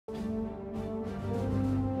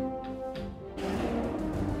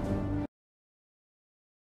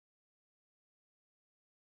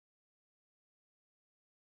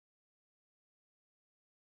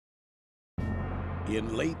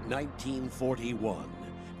In late 1941,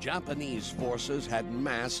 Japanese forces had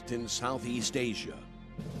massed in Southeast Asia.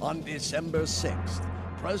 On December 6th,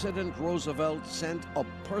 President Roosevelt sent a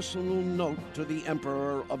personal note to the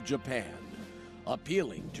Emperor of Japan,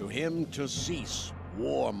 appealing to him to cease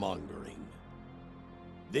warmongering.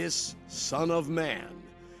 This son of man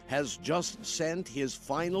has just sent his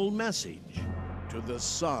final message to the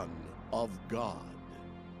Son of God.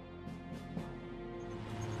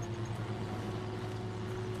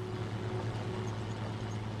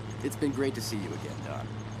 It's been great to see you again, Don.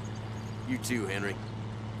 You too, Henry.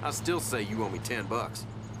 I still say you owe me $10.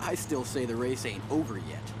 I still say the race ain't over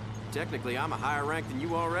yet. Technically, I'm a higher rank than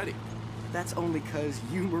you already. That's only because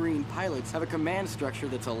you Marine pilots have a command structure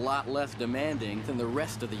that's a lot less demanding than the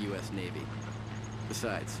rest of the U.S. Navy.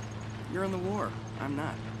 Besides, you're in the war. I'm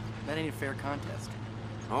not. That ain't a fair contest.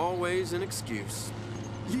 Always an excuse.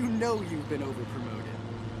 You know you've been over-promoted.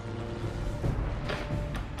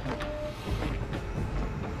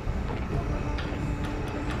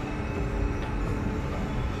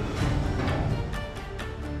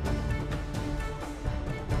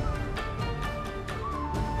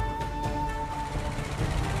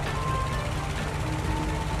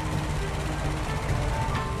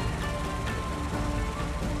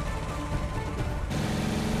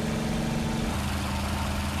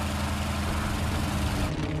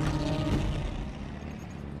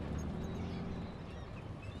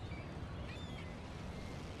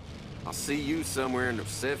 I'll see you somewhere in the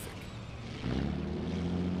Pacific.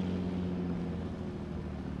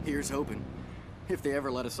 Here's hoping. If they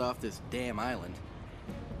ever let us off this damn island.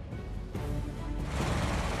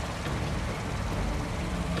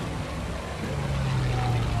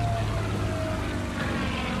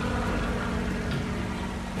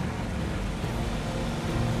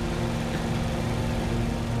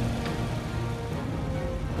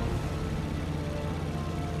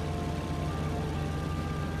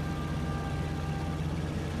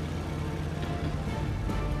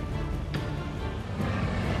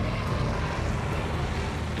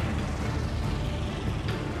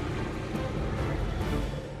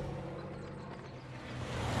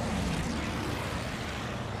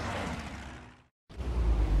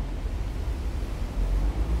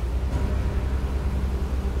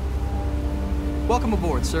 Welcome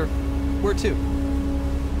aboard, sir. Where to?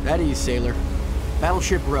 At ease, sailor.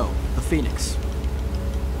 Battleship Row, the Phoenix.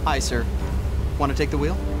 Aye, sir. Want to take the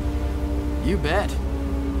wheel? You bet.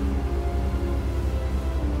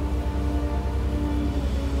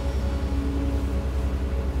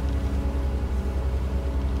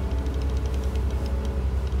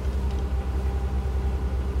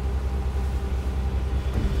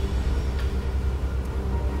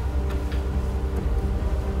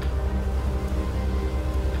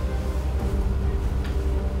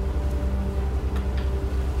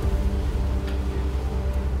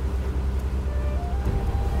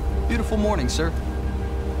 Beautiful morning, sir.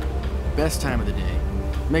 Best time of the day.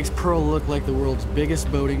 Makes Pearl look like the world's biggest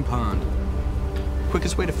boating pond.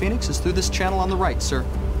 Quickest way to Phoenix is through this channel on the right, sir.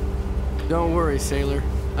 Don't worry, sailor.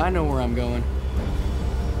 I know where I'm going.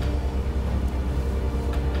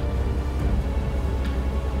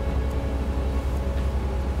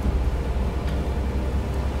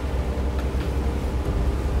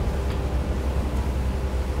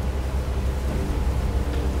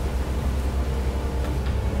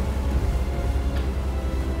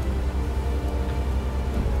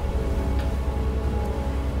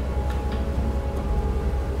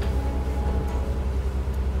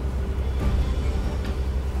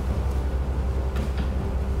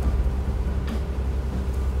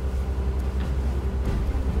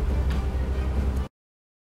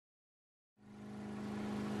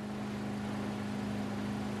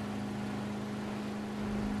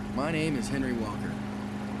 My name is Henry Walker.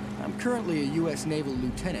 I'm currently a U.S. Naval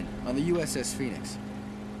Lieutenant on the USS Phoenix.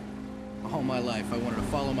 All my life, I wanted to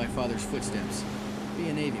follow my father's footsteps, be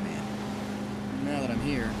a Navy man. Now that I'm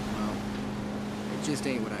here, well, it just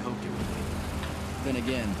ain't what I hoped it would be. Then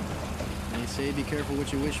again, they say be careful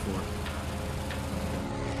what you wish for.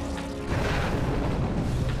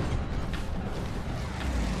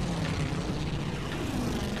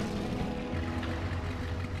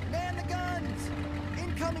 Man the guns!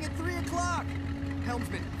 Incoming at 3 o'clock!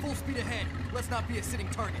 Helmsman, full speed ahead. Let's not be a sitting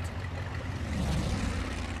target.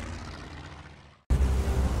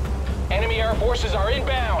 Enemy air forces are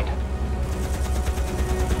inbound.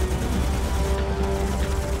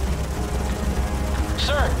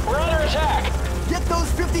 Sir, we're under attack. Get those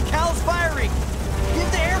 50 cals firing!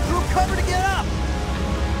 Give the aircrew cover to get up!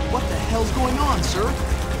 What the hell's going on, sir?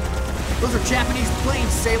 Those are Japanese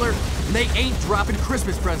planes, sailor, and they ain't dropping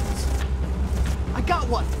Christmas presents. I I got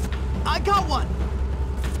one! I got one!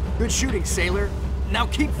 Good shooting, sailor. Now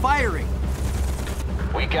keep firing.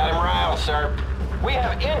 We got him riled, sir. We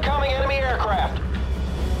have incoming enemy aircraft.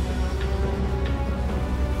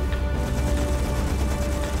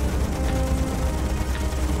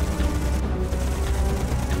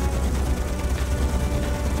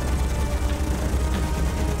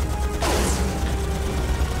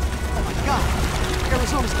 Oh my god!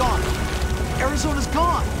 Arizona's gone! Arizona's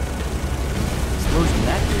gone! Explosion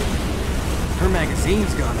that big. Her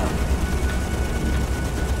magazine's gone up.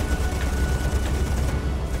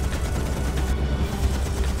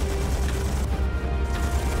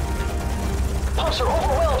 Pumps are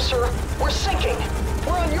overwhelmed, sir. We're sinking.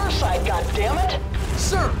 We're on your side, goddammit!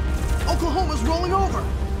 Sir! Oklahoma's rolling over!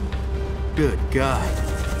 Good God.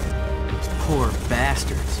 Those poor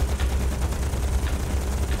bastards.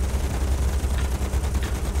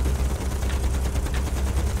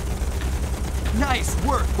 Nice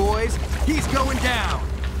work, boys! He's going down!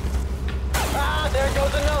 Ah, there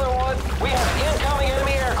goes another one. We have incoming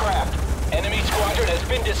enemy aircraft. Enemy squadron has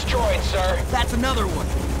been destroyed, sir. That's another one!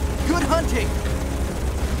 Good hunting!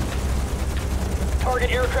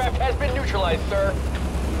 Target aircraft has been neutralized, sir.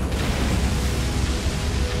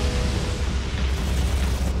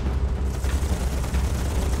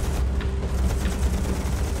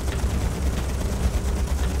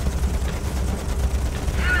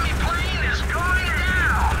 Enemy plane is going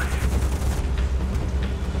down.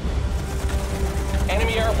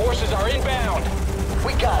 Enemy air forces are inbound.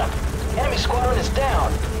 We got him. Enemy squadron is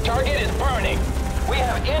down. Target is burning. We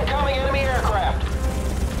have incoming enemy aircraft.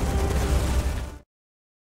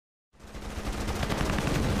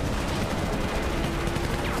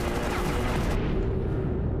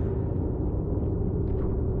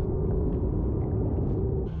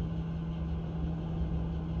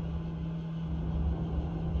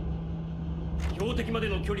標的まで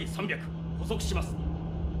の距離300補足します。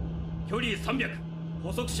距離300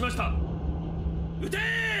補足しました。撃てー！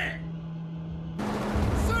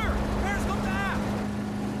 Sir! Bears come back!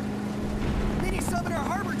 Mini sub in our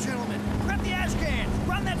harbor, gentlemen! Grab the ash can!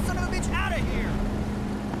 Run that son of a bitch out of here!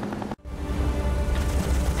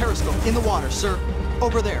 Periscope in the water, sir.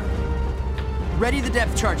 Over there. Ready the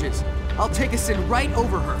depth charges. I'll take us in right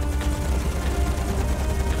over her.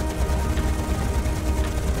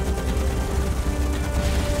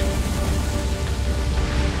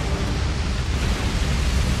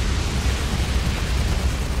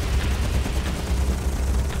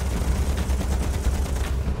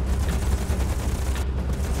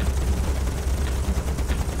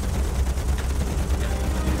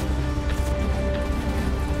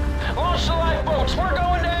 Launch the lifeboats! We're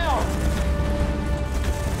going down!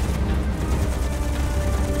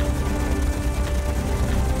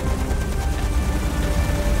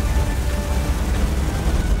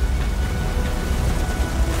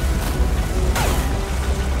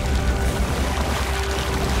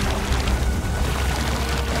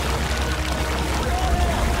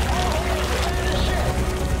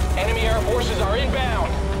 Enemy air forces are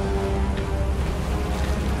inbound.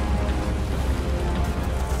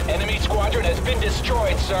 Enemy squadron has been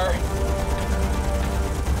destroyed, sir.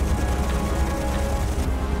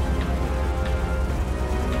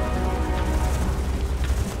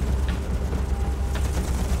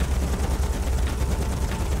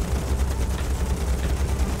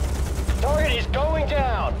 Target is going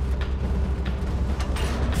down.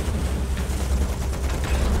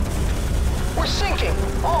 We're sinking.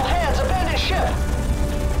 All hands abandon ship.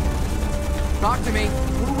 Talk to me.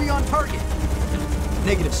 What are we on target?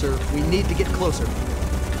 Negative, sir. We need to get closer.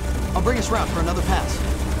 I'll bring us route for another pass.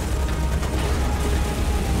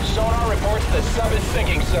 Sonar reports the sub is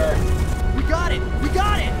sinking, sir. We got it! We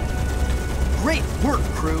got it! Great work,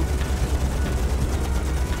 crew!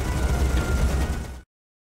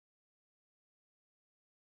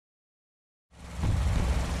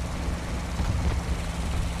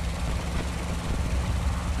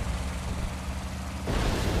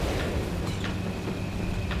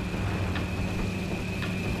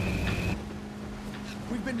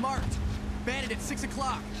 We've been marked. Bandit at 6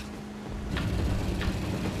 o'clock.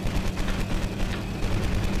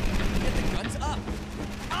 Get the guns up!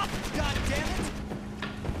 Up, goddammit!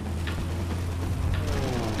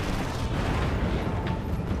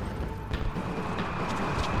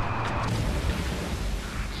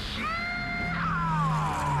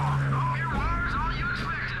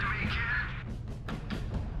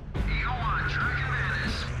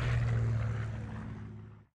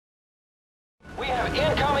 We have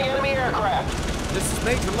incoming enemy aircraft. This is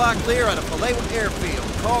Major Locklear out of Vallejo Airfield.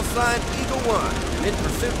 Call sign Eagle 1. And in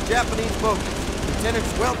pursuit of Japanese boats.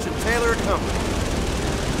 Lieutenants Welch and Taylor are company.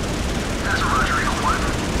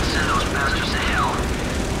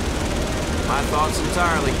 My thoughts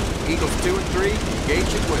entirely. Eagles 2 and 3,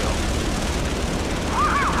 engage at will.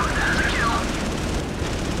 That's a kill.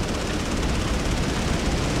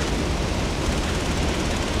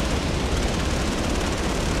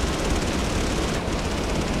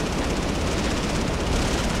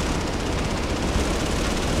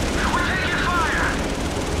 We're taking fire.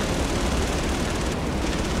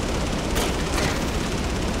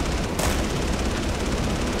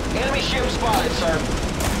 Enemy ship spotted, sir.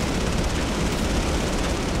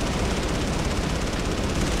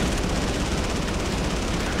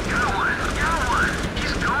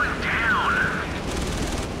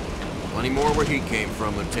 Plenty more where he came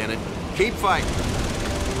from, Lieutenant. Keep fighting.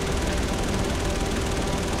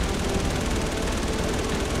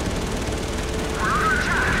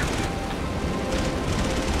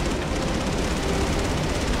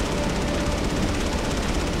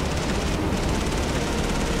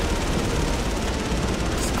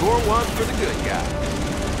 Score one for the good guy.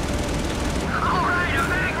 All right,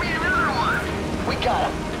 make me another one. We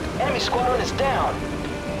got him. Enemy squadron is down.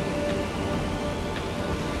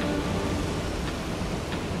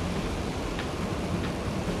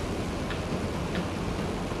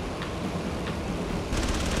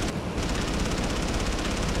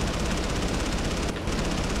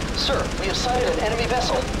 Sir, we have sighted an enemy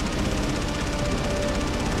vessel.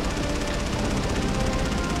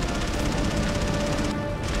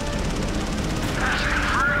 Asking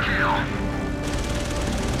for a kill.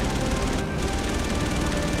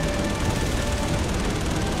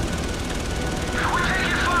 We're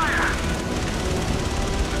taking fire.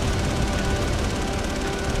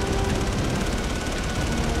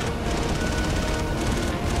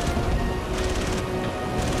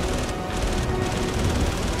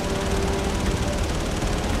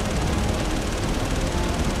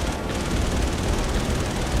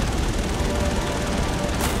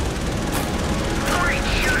 Great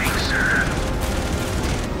shooting, sir.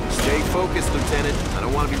 Stay focused, Lieutenant. I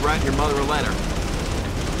don't want to be writing your mother a letter.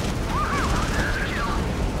 That's a kill.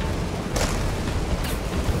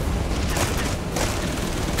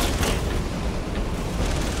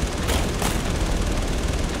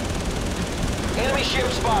 Enemy ship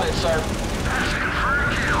spotted, sir. Asking for a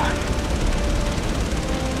kill.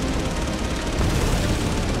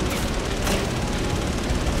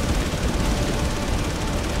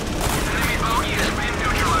 Enemy bogey has been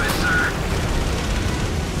neutralized, sir.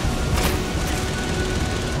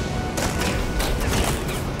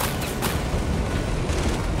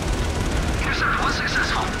 Intercept was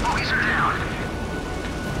successful. Bogies are down.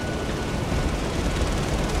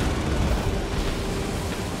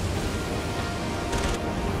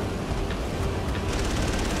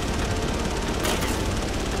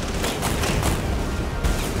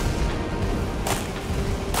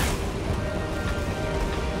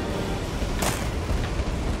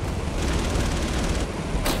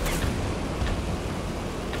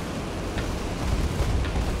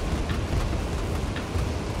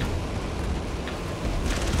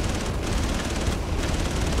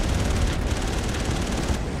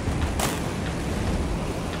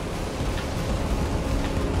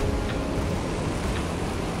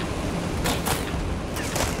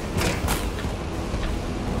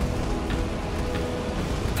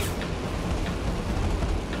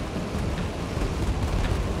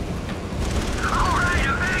 All right,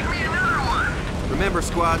 make me another one. Remember,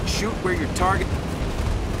 squad, shoot where your target...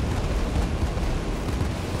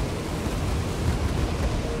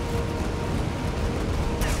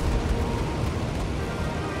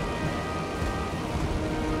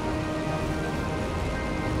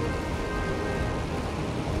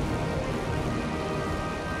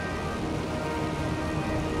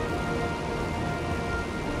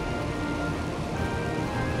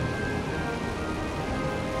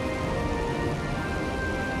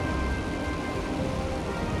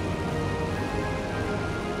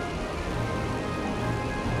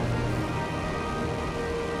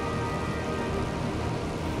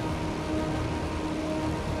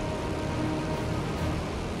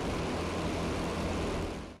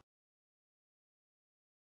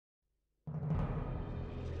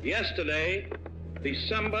 Yesterday,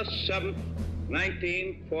 December 7th,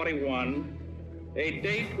 1941, a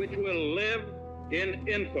date which will live in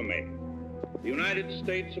infamy. The United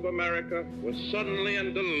States of America was suddenly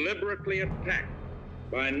and deliberately attacked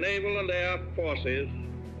by naval and air forces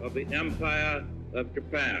of the Empire of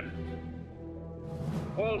Japan.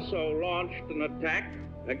 Also launched an attack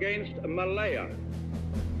against Malaya,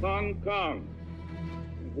 Hong Kong,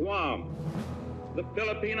 Guam, the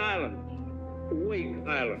Philippine Islands, Wake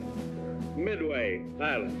Island, Midway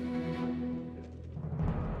Island.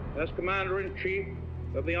 As Commander-in-Chief,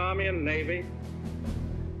 of the Army and Navy,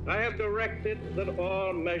 I have directed that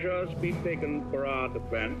all measures be taken for our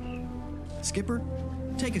defense. Skipper,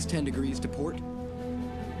 take us 10 degrees to port.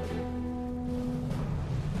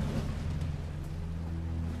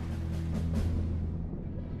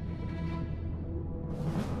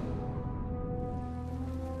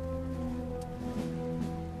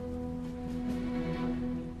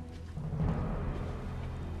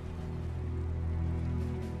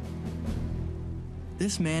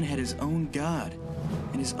 This man had his own god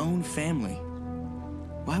and his own family.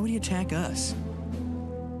 Why would he attack us?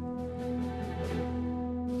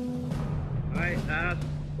 I ask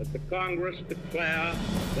that the Congress declare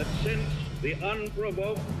that since the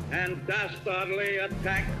unprovoked and dastardly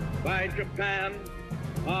attack by Japan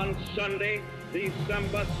on Sunday,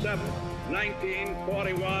 December 7,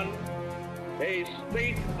 1941, a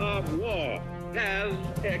state of war has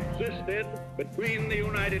existed between the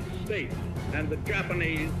United States and the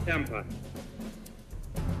Japanese Empire.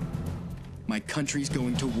 My country's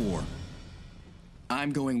going to war.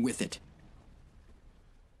 I'm going with it.